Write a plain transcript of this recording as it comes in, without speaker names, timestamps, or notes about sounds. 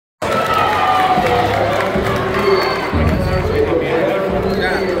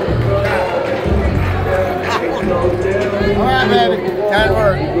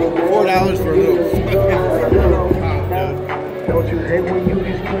$50 for a little pop, dude. Don't you hate when you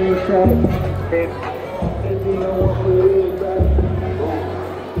get screenshot?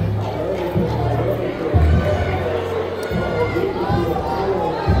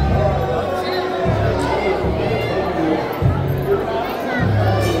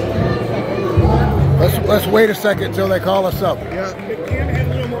 Let's wait a second until they call us up. Yeah.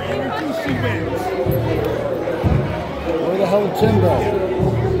 Where the hell did Tim go?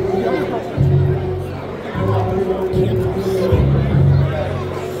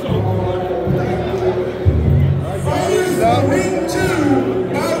 Ring 2,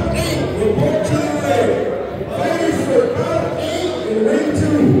 out 8, report to the ring. Fighters for out 8 in ring 2,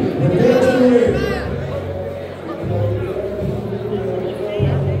 report to the ring.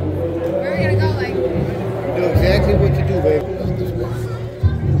 Do exactly what you do, baby.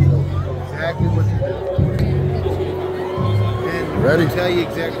 Exactly what you do. And Ready? I'll tell you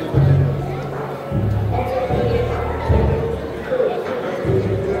exactly what to do.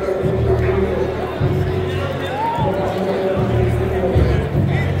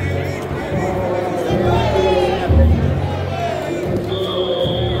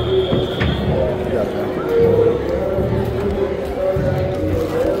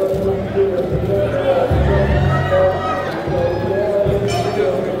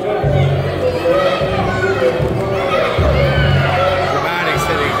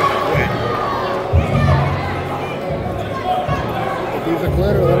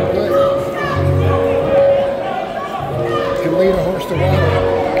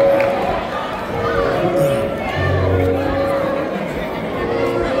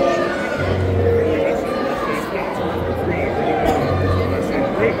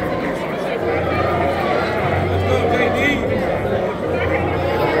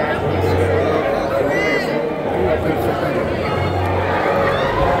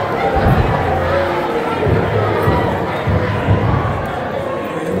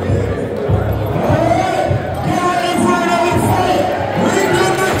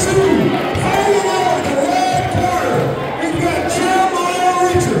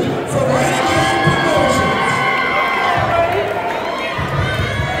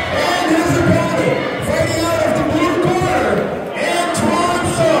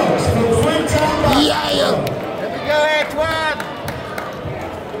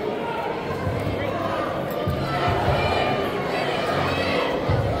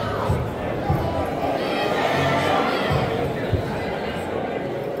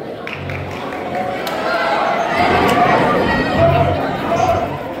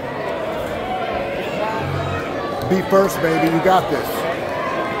 Be first, baby. You got this.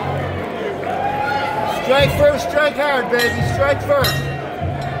 Strike first, strike hard, baby. Strike first.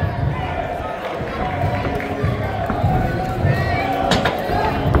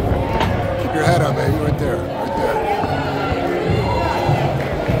 Keep your head up, baby. Right there. Right there.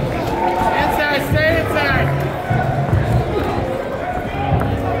 Inside, stay inside.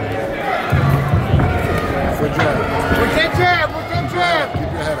 Good jab. With that jab, with that jab.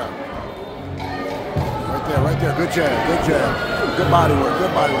 Keep your head up. Right there. Good jab. Good jab. Good body work.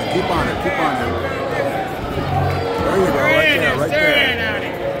 Good body work. Keep on it. Keep on it. There you go. Right there. Right there.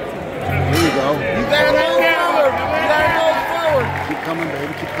 There you go. You gotta move forward. You gotta move forward. Keep coming,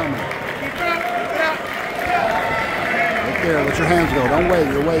 baby. Keep coming. Right there. Let your hands go. Don't wait.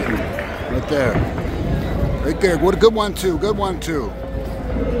 You're waiting. Right there. Right there. What a good one, too. Good one, too.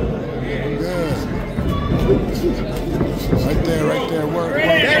 Good. Right there. Right there. Work.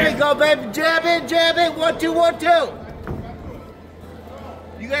 There we go, baby. Jab it, jab it. 1, 2, 1, 2.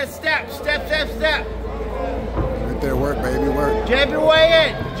 You gotta step, step, step, step. Right there. Work, baby. Work. Jab your way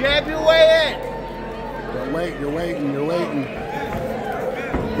in. Jab your way in. Don't wait. You're waiting. You're waiting.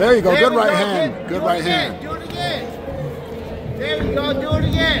 There you go. Good right hand. Good right hand. Do it again. There we go. Do it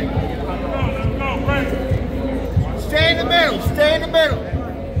again. Stay in the middle. Stay in the middle.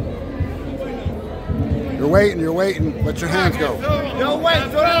 You're waiting. You're waiting. Let your hands go. Don't wait.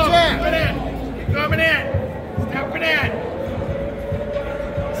 Throw the jab. Coming in. Stepping in.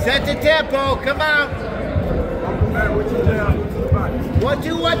 Set the tempo. Come on. 1,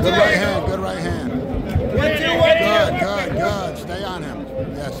 2, 1, 2. Good right hand. Good right hand. 1, 2, 1, 2. Good. Good. Good. Stay on him.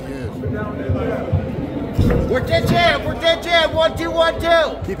 Yes, he is. Work that jab. Work that jab. 1, 2, 1,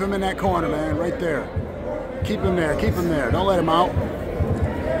 2. Keep him in that corner, man. Right there. Keep him there. Keep him there. Don't let him out.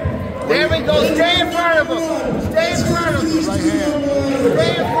 There we go. Stay in front of him. Stay in front of him. Right hand.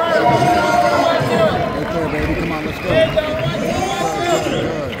 Stay in front of him. 1, 2, 1, 2. Right there, baby. Come on. Let's go. There you go. 1, 2, 1, 2.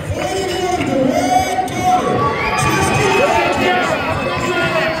 Good.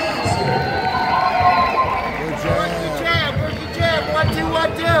 Work the jab. Work the jab. 1, 2, 1,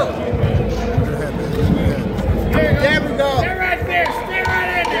 2.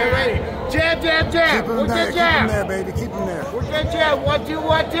 jab. Keep him Work there. that Keep jab. him there, baby. Keep him there. Work that jab. 1, 2,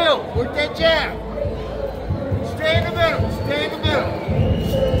 1, 2. Work that jab. Stay in the middle. Stay in the middle.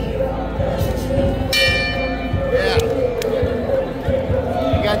 Yeah.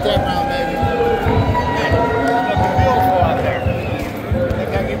 You got that round, baby. Looking beautiful out there. I think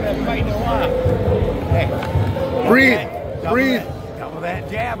I give that fight in a while. Hey. Breathe. Breathe. Double that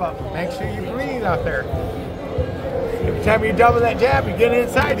jab up. Make sure you breathe out there. Every time you double that jab, you get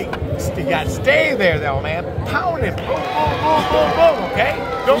inside. You got to stay there, though, man. Pound it. Boom, boom, boom, boom, boom, okay?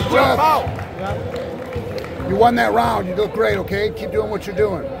 Don't jump out. You won that round. You look great, okay? Keep doing what you're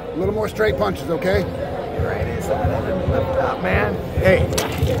doing. A little more straight punches, okay? Right inside of him. Lift up, man. Hey,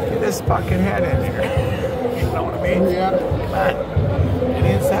 get this fucking head in there. You know what I mean? Yeah. Come on. Get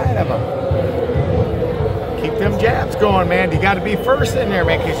inside of him. Keep them jabs going, man. You got to be first in there,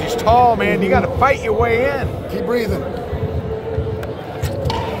 man, because he's tall, man. You got to fight your way in. Keep breathing.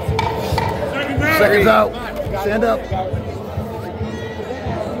 Seconds out. Stand up.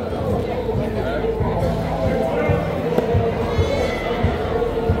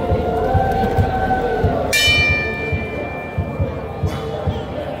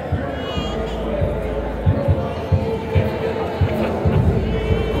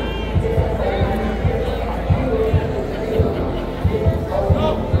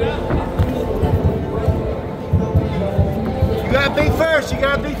 You got to be first. You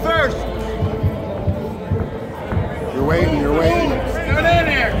got to be first. You're waiting. You're waiting. Get in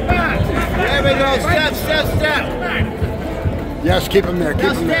there. Come on. There we go. Step, step, step. Yes, keep him there. Keep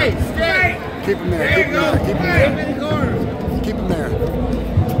Now him stay, there. stay. Keep him there. Keep him there. Keep him there. Keep in the corner. Keep him there.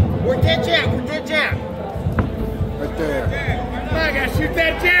 Work that jab. Work that jab. Right there. Come on, I gotta shoot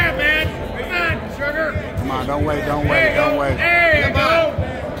that jab, man. Come on, sugar. Come on. Don't wait. Don't wait. Don't wait. There you go.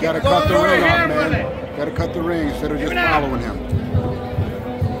 You gotta cut the ring off, man. Gotta cut the ring instead of just following him.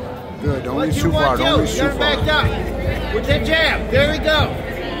 Good. Don't reach too far. Don't reach too You're backed far. up. With that jab. There we go.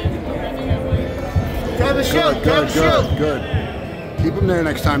 Time to shoot. Time to shoot. Good. Keep him there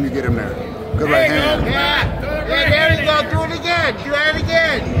next time you get him there. Good right hand. Yeah. There you go. Do it again. Do that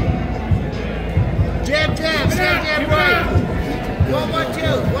again. Jab, jab. Step, jab, right. 1, 1, 2.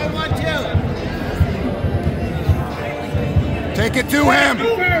 1, 1, 2. Take it to him.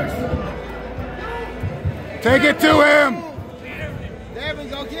 Take it to him. There we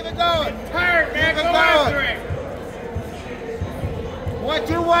go. Keep it going. Tired, man. Keep it Go after going. it. 1,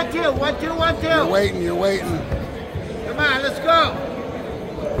 2, 1, 2. 1, 2, 1, 2. You're waiting. You're waiting. Come on. Let's go.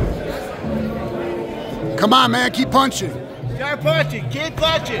 Come on, man. Keep punching. Start punching. Keep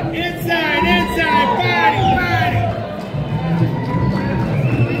punching. Inside, body.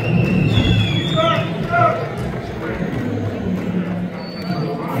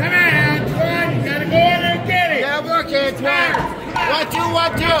 Come on, Antwann. You gotta go in there and get it. Yeah, work it, Antwann. 1, 2,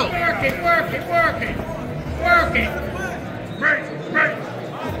 1, 2. Work it. Right.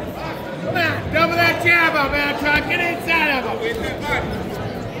 Come on, double that jab up, Antwann. Get inside of him.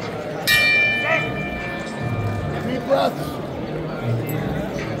 Deep breaths.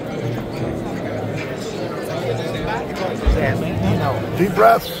 Deep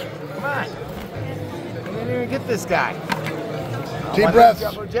breaths. Come on. Get in here and get this guy. Deep breaths.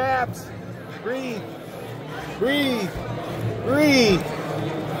 Double jabs. Breathe. Breathe. Breathe.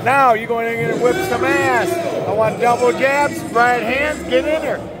 Now you're going in here and whip some ass. I want double jabs, right hands, get in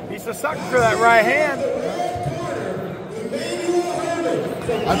there. He's a sucker for that right hand.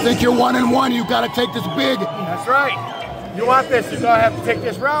 I think you're 1-1. You got to take this big. That's right. You want this, you're going to have to take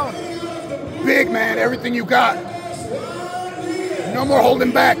this round. Big, man. Everything you got. No more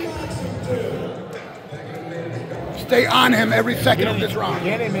holding back. Stay on him every second of this round.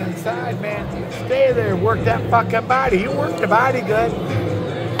 Get him inside, man. Stay there. Work that fucking body. He worked the body good.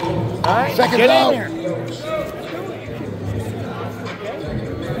 All right? Seconds Get out. in there.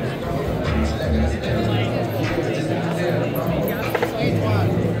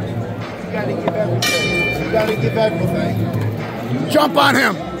 You got to give everything. You got to give everything. Jump on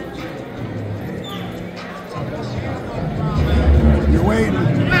him. You're waiting.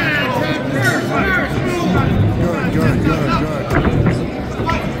 Good.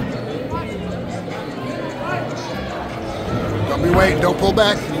 Don't be waiting. Don't pull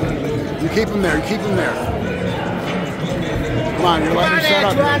back. You keep him there. Come on, you're letting him set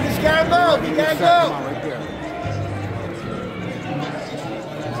up. Antwann, just gotta move. You gotta Come on, go. right there.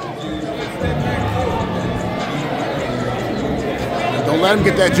 Don't let him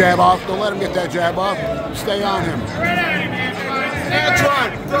get that jab off. Stay on him.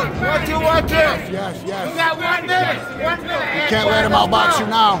 Antwann, 1, 2, 1, 2. Yes. You got 1 minute. 1 minute. You can't let him outbox you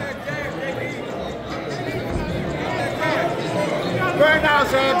now. Burn out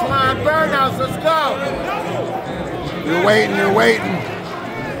Antwann. Burnouts, let's go. You're waiting, you're waiting.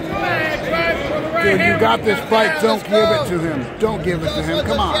 Dude, you got this fight. Don't give it to him. Don't give it to him.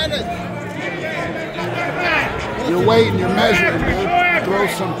 Come on. You're waiting, you're measuring, dude. Throw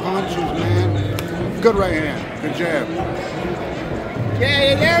some punches, man. Good right hand. Good jab.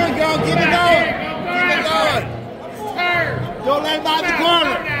 Yeah, there we go. Keep it going. Keep it going. Don't let him out the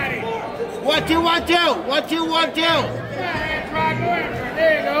corner. 1, 2, 1, 2. 1, 2, 1, 2.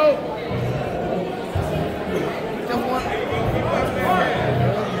 There you go.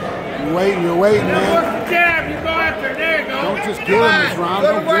 You're waiting, man. Jab, you go after. There you go. Don't just kill him this round.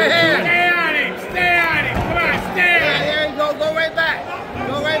 Don't give it to him. Stay on him. Stay on him. Come on, stay on him. There you go. Go right back.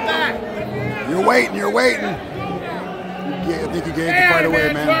 Go right back. You're waiting, you're waiting. I think you gave the fight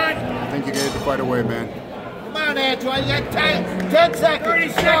away, man. I think you gave the fight away, man. Come on, Antwann. You got 10 seconds. 30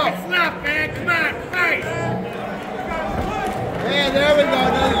 seconds left, man. Come on, fight. Yeah, there we go.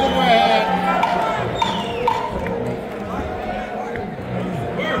 Another good right hand.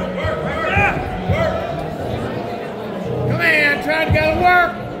 Come on, Antwann. You gotta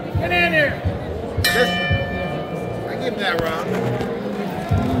work. Get in here. I give him that round.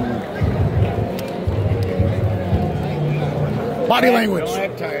 Body language.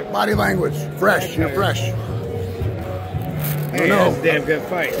 Body language. Fresh. You're fresh. Hey, No. that's a damn good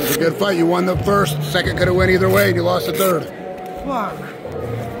fight. It was a good fight. You won the first. Second could have went either way, and you lost the third. Fuck.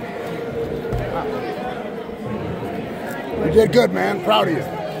 You did good, man. Proud of you.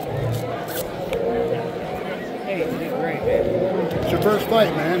 Hey, you did great, man. It's your first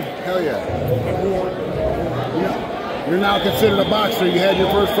fight, man. Hell yeah. You're now considered a boxer. You had your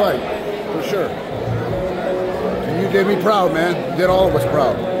first fight. For sure. And you did me proud, man. You did all of us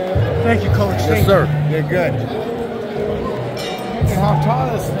proud. Thank you, Coach. Yes, sir. You're good. Look at how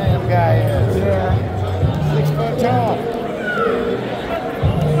tall this damn guy is. Yeah. 6 foot tall.